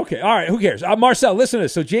year. Okay, all right, who cares? Marcel, listen to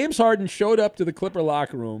this. So James Harden showed up to the Clipper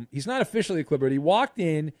locker room. He's not officially a Clipper. He walked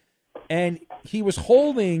in, and he was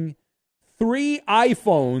holding 3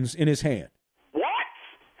 iPhones in his hand. What?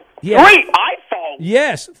 Yeah. 3 iPhones?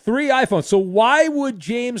 Yes, 3 iPhones. So why would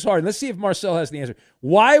James Harden, let's see if Marcel has the answer.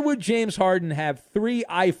 Why would James Harden have 3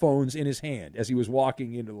 iPhones in his hand as he was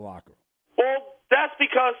walking into the locker room? Well, that's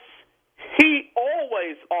because he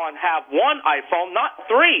always have one iPhone, not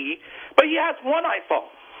 3, but he has one iPhone.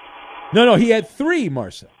 No, he had 3,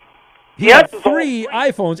 Marcel. He had 3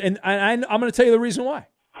 iPhones, and I'm going to tell you the reason why.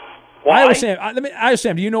 Why? Iowa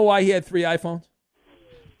Sam, do you know why he had 3 iPhones?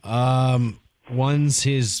 One's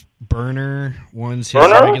his burner, one's his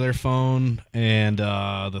regular phone, and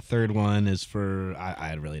the third one is for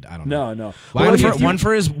I don't know. No. One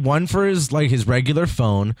for his like his regular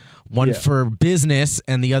phone, one for business,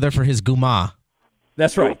 and the other for his Guma.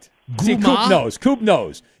 That's right. See, Coop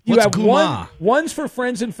knows. You What's have Guma? One's for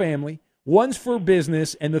friends and family, one's for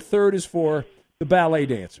business, and the third is for the ballet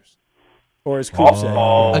dancers. Or as Coop said.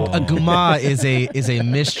 A Guma is a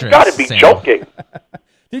mistress. You got to be joking.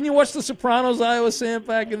 Didn't you watch The Sopranos, Iowa Sam,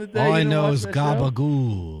 back in the day? All I know is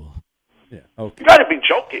Gabagool. Yeah, okay. You got to be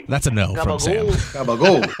joking. That's a no from Sam.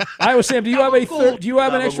 Gabagool. Iowa Sam, do you have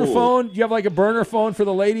an extra phone? Do you have like a burner phone for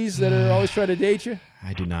the ladies that are always trying to date you?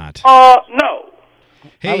 I do not. No.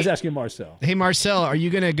 Hey, I was asking Marcel. Hey, Marcel, are you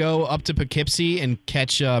going to go up to Poughkeepsie and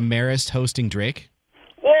catch Marist hosting Drake?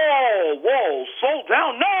 Whoa, slow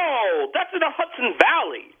down. No, that's in the Hudson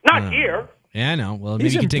Valley, not here. Yeah, I know. Well, maybe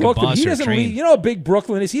He's you can in take Brooklyn. a bus He or a doesn't train. leave. You know how big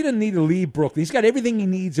Brooklyn is? He doesn't need to leave Brooklyn. He's got everything he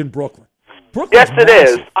needs in Brooklyn. Yes, it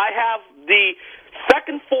is. I have the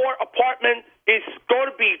second floor apartment is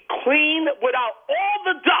going to be clean without all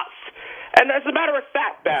the dust. And as a matter of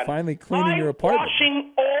fact, Ben, Finally cleaning your apartment.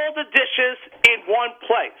 washing all the dishes in one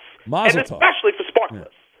place. Mazel and tov. especially for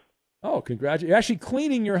Sparkless. Yeah. Oh, congratulations. You're actually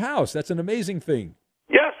cleaning your house. That's an amazing thing.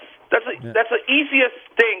 Yes, that's the easiest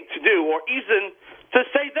thing to do, or even to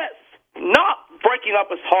say this. Not breaking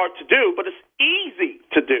up is hard to do, but it's easy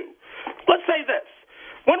to do. Let's say this.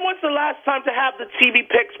 When was the last time to have the TV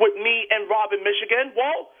picks with me and Rob in Michigan?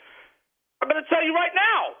 Well, I'm going to tell you right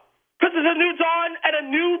now. Because it's a new dawn and a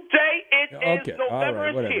new day. It is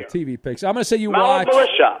November is here. TV picks. I'm going to say you Mount watch.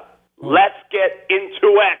 Militia. Let's get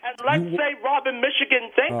into it. And let's say Rob in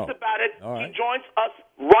Michigan thinks about it. Right. He joins us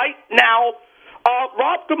right now.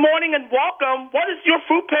 Rob, good morning and welcome. What is your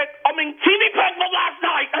TV pick from last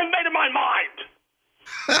night? I made up my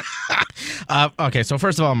mind. Okay, so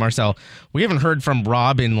first of all, Marcel, we haven't heard from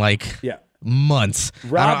Rob in months.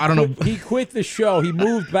 Rob, I don't know. He quit the show. He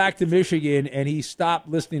moved back to Michigan, and he stopped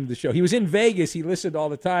listening to the show. He was in Vegas. He listened all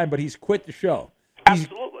the time, but he's quit the show.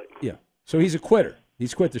 Absolutely. Yeah. So he's a quitter.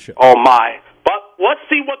 He's quit the show. Oh, my. But let's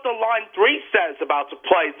see what the line 3 says about to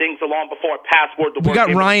play things along before password. We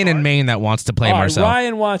got Ryan in Maine that wants to play, All right, Marcel.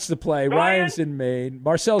 Ryan wants to play. Ryan's in Maine.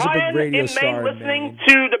 Marcel's a big radio star in listening Maine.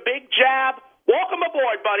 to the Big Jab. Welcome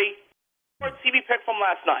aboard, buddy. TV pick from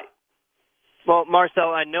last night. Well,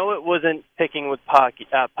 Marcel, I know it wasn't picking with Poppy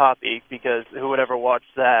because who would ever watch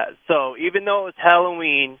that? So even though it was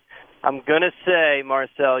Halloween, I'm going to say,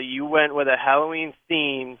 Marcel, you went with a Halloween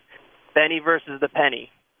theme, Benny versus the Penny.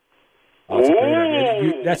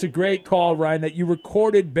 That's a great call, Ryan, that you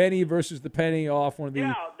recorded Benny versus the Penny off one of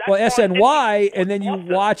the SNY, and then you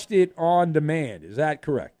watched it on demand. Is that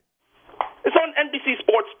correct? It's on NBC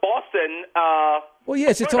Sports Boston. Well,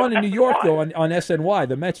 yes, it's on in New York, though, on SNY,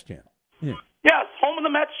 the Mets channel. Yeah. Yes, home of the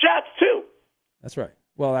Mets Jets, too. That's right.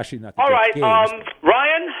 Well, actually, not the All Jets right, games.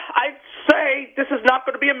 Ryan, I'd say this is not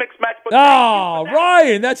going to be a mixed match. But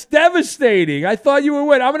Ryan, that's devastating. I thought you would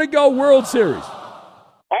win. I'm going to go World Series.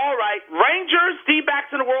 All right, Rangers, D-backs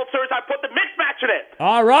in the World Series. I put the mixed match in it.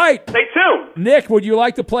 All right. Stay tuned. Nick, would you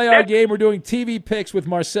like to play our game? We're doing TV picks with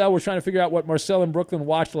Marcel. We're trying to figure out what Marcel in Brooklyn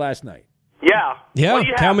watched last night. Yeah. Yeah,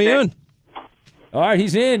 count me in. All right,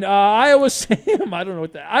 he's in. Iowa Sam. I don't know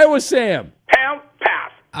what that. Iowa Sam.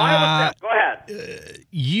 Pass. Iowa Sam. Go ahead.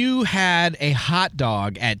 You had a hot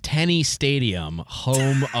dog at Tenney Stadium,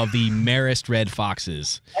 home of the Marist Red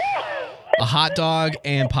Foxes. A hot dog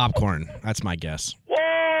and popcorn. That's my guess.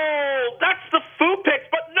 Whoa, that's the food picks,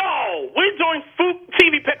 but no, we're doing food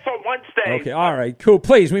TV picks on Wednesday. Okay, all right, cool.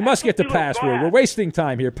 Please, we must get the password. We're wasting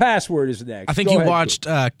time here. Password is next. I think you watched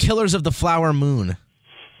Killers of the Flower Moon.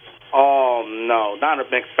 Oh, no, not a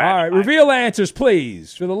mixed match. All right, reveal answers,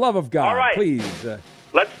 please. For the love of God, All right. please.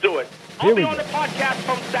 Let's do it. I'll be on the podcast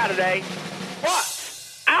from Saturday,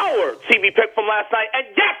 but our TV pick from last night, and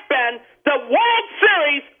yes, Ben, the World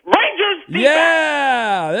Series, Rangers.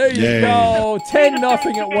 Yeah, there you go.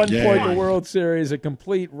 10-0 at one point. The World Series, a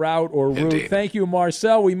complete rout or route. Indeed. Thank you,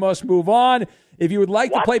 Marcel. We must move on. If you would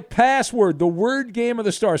like to play Password, the word game of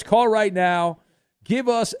the stars, call right now. Give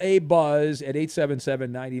us a buzz at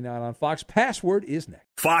 877-99 on Fox. Password is next.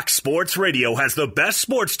 Fox Sports Radio has the best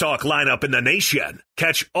sports talk lineup in the nation.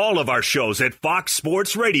 Catch all of our shows at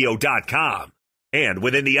foxsportsradio.com. And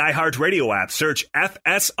within the iHeartRadio app, search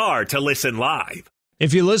FSR to listen live.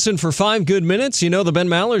 If you listen for 5 good minutes, you know the Ben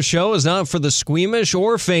Maller Show is not for the squeamish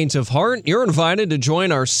or faint of heart. You're invited to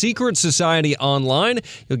join our secret society online.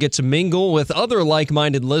 You'll get to mingle with other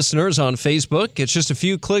like-minded listeners on Facebook. It's just a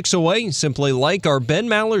few clicks away. Simply like our Ben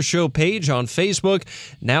Maller Show page on Facebook.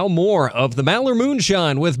 Now more of the Maller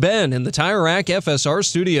Moonshine with Ben in the Tire Rack FSR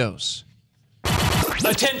studios.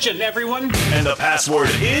 Attention, everyone. And the password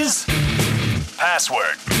is...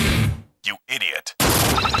 Password. You idiot.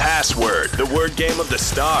 Password, the word game of the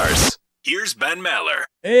stars. Here's Ben Maller.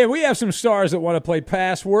 Hey, we have some stars that want to play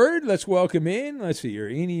Password. Let's welcome in. Let's see here.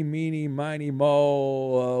 Eeny, meeny, miny,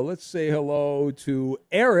 mo. Let's say hello to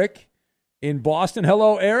Eric in Boston.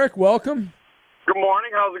 Hello, Eric. Welcome. Good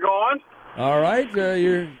morning. How's it going? All right. Are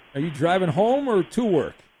you driving home or to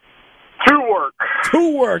work? To work.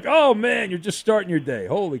 To work. Oh, man, you're just starting your day.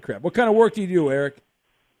 Holy crap. What kind of work do you do, Eric?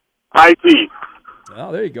 IT.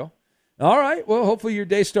 Oh, there you go. All right. Well, hopefully your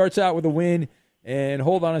day starts out with a win. And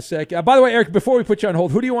hold on a sec. By the way, Eric, before we put you on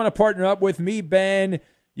hold, who do you want to partner up with? Me, Ben.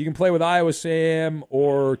 You can play with Iowa Sam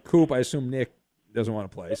or Coop. I assume Nick doesn't want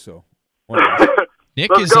to play. So Nick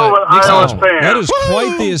is Iowa Sam. That is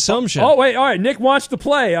quite the assumption. Oh wait, all right. Nick wants to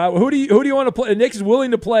play. Who do you want to play? Nick is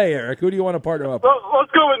willing to play. Eric, who do you want to partner up with?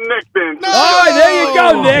 Let's go with Nick then. No! All right, there you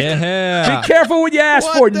go, Nick. Yeah. Be careful what you ask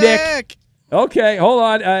for, Nick. Okay, hold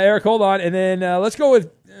on, Eric. Hold on, and then let's go with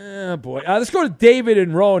let's go to David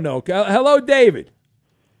in Roanoke. Hello, David.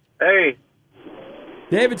 Hey.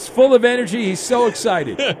 David's full of energy. He's so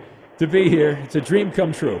excited to be here. It's a dream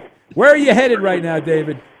come true. Where are you headed right now,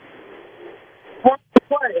 David? What do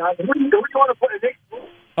you want to play, Nick?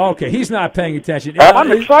 Okay, he's not paying attention.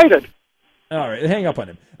 I'm excited. All right, hang up on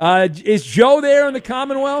him. Is Joe there in the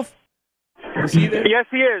Commonwealth? Is he there? Yes,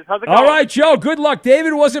 he is. How's it going? All right, Joe, good luck.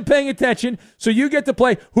 David wasn't paying attention, so you get to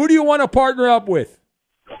play. Who do you want to partner up with?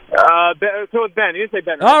 So with Ben. You didn't say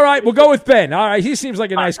Ben. Right? All right, we'll go with Ben. All right, he seems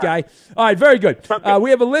like a nice guy. All right, very good. We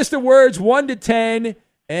have a list of words, 1 to 10,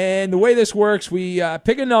 and the way this works, we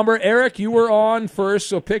pick a number. Eric, you were on first,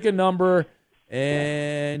 so pick a number,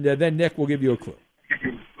 and then Nick will give you a clue.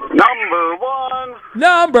 Number 1.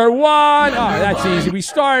 Number 1. Oh, that's easy. We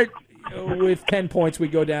start with 10 points. We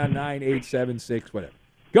go down 9, 8, 7, 6, whatever.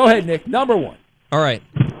 Go ahead, Nick. Number 1. All right.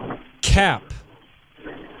 Cap.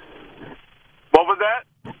 What was that?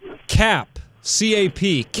 Cap.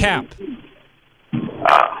 C-A-P. Cap.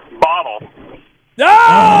 Bottle.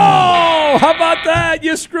 Oh! How about that?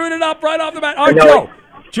 You screwed it up right off the bat. All right,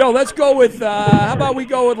 Joe, let's go with, how about we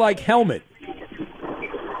go with, like, helmet?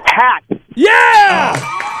 Hat. Yeah!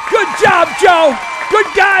 Good job, Joe. Good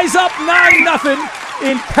guys, up 9-0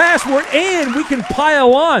 in Password, and we can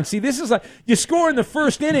pile on. See, this is like you score in the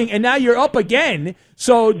first inning, and now you're up again.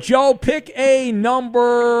 So, Joe, pick a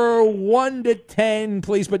number 1 to 10,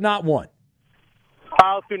 please, but not 1.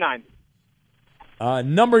 Let's do 9.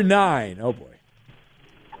 Number 9. Oh, boy.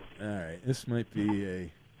 All right. This might be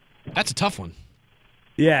a... That's a tough one.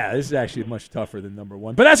 Yeah, this is actually much tougher than number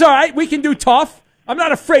 1. But that's all right. We can do tough. I'm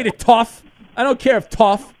not afraid of tough. I don't care if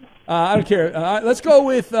tough. I don't care. Let's go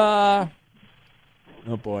with... oh,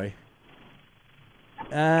 boy.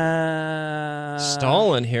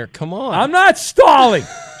 Stalling here. Come on. I'm not stalling.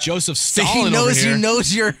 Joseph Stalin. He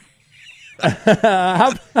knows you're.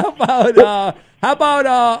 How about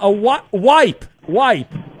a wipe?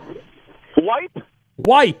 Wipe?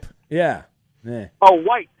 Wipe. Yeah. Oh,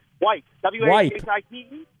 wipe.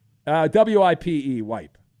 W-A-H-I-P-E? W-I-P-E.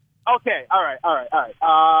 Wipe. Okay. All right.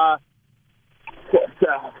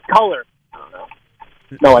 Color. I don't know.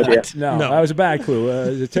 No idea. No, that was a bad clue. It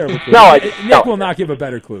was a terrible clue. Nick will not give a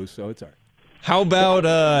better clue, so it's all right. How about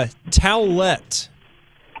towelette?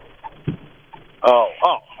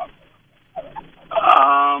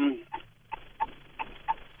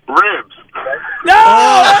 Ribs. No,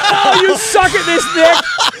 you suck at this, Nick.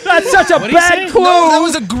 That's such a bad clue. No, that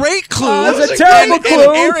was a great clue. That's a terrible clue.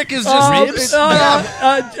 And Eric is just ribs.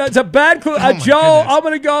 It's a bad clue. Joe, I'm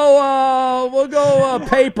going to go, we'll go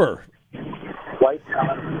paper. White.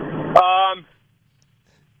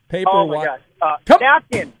 Paper. Oh, my gosh.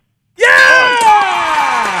 Napkin.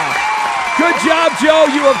 Yeah! Good job, Joe.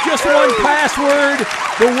 You have just won Password,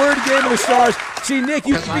 the word game of the stars. See, Nick,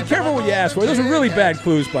 you be careful what you ask for. Those are really bad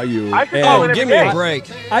clues by you. Give me a break.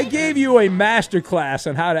 I gave you a master class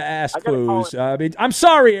on how to ask clues. I'm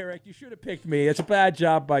sorry, Eric. You should have picked me. It's a bad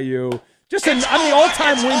job by you. I'm the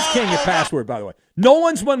all-time wins king at Password, by the way. No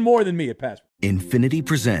one's won more than me at Password. Infiniti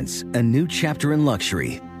presents a new chapter in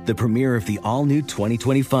luxury, the premiere of the all-new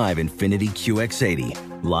 2025 Infiniti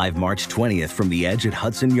QX80, live March 20th from the Edge at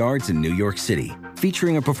Hudson Yards in New York City,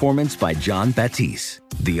 featuring a performance by John Batiste.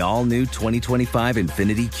 The all-new 2025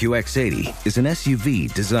 Infiniti QX80 is an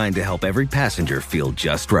SUV designed to help every passenger feel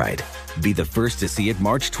just right. Be the first to see it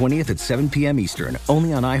March 20th at 7 p.m. Eastern,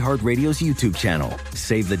 only on iHeartRadio's YouTube channel.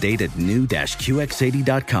 Save the date at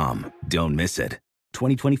new-QX80.com. Don't miss it.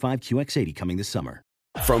 2025 QX80 coming this summer.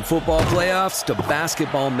 From football playoffs to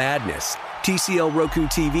basketball madness, TCL Roku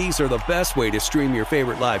TVs are the best way to stream your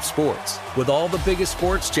favorite live sports. With all the biggest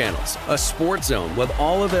sports channels, a sports zone with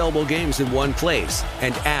all available games in one place,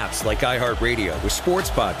 and apps like iHeartRadio with sports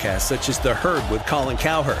podcasts such as The Herd with Colin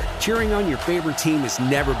Cowherd. Cheering on your favorite team has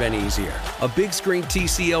never been easier. A big screen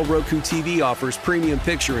TCL Roku TV offers premium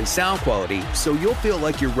picture and sound quality, so you'll feel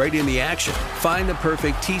like you're right in the action. Find the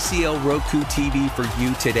perfect TCL Roku TV for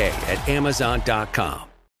you today at Amazon.com.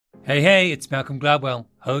 Hey, it's Malcolm Gladwell,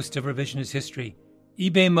 host of Revisionist History.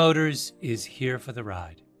 eBay Motors is here for the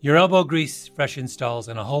ride. Your elbow grease, fresh installs,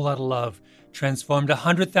 and a whole lot of love transformed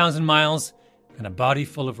 100,000 miles and a body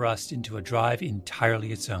full of rust into a drive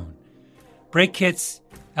entirely its own. Brake kits,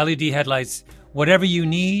 LED headlights, whatever you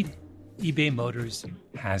need, eBay Motors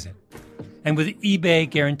has it. And with eBay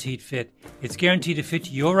Guaranteed Fit, it's guaranteed to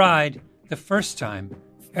fit your ride the first time,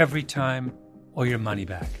 every time, or your money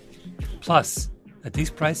back. Plus, at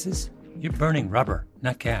these prices, you're burning rubber,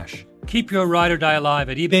 not cash. Keep your ride or die alive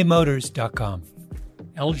at ebaymotors.com.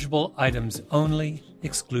 Eligible items only.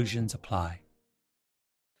 Exclusions apply.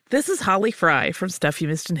 This is Holly Fry from Stuff You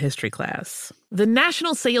Missed in History class. The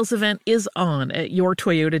national sales event is on at your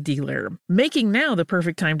Toyota dealer, making now the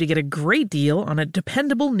perfect time to get a great deal on a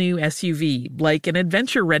dependable new SUV, like an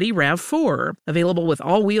adventure-ready RAV4. Available with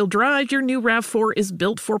all-wheel drive, your new RAV4 is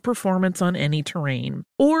built for performance on any terrain.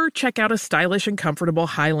 Or check out a stylish and comfortable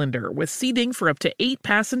Highlander with seating for up to 8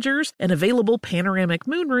 passengers and available panoramic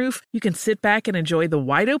moonroof. You can sit back and enjoy the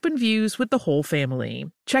wide-open views with the whole family.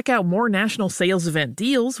 Check out more national sales event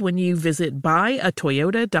deals when you visit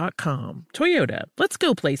buyatoyota.com. Toyota, let's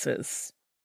go places.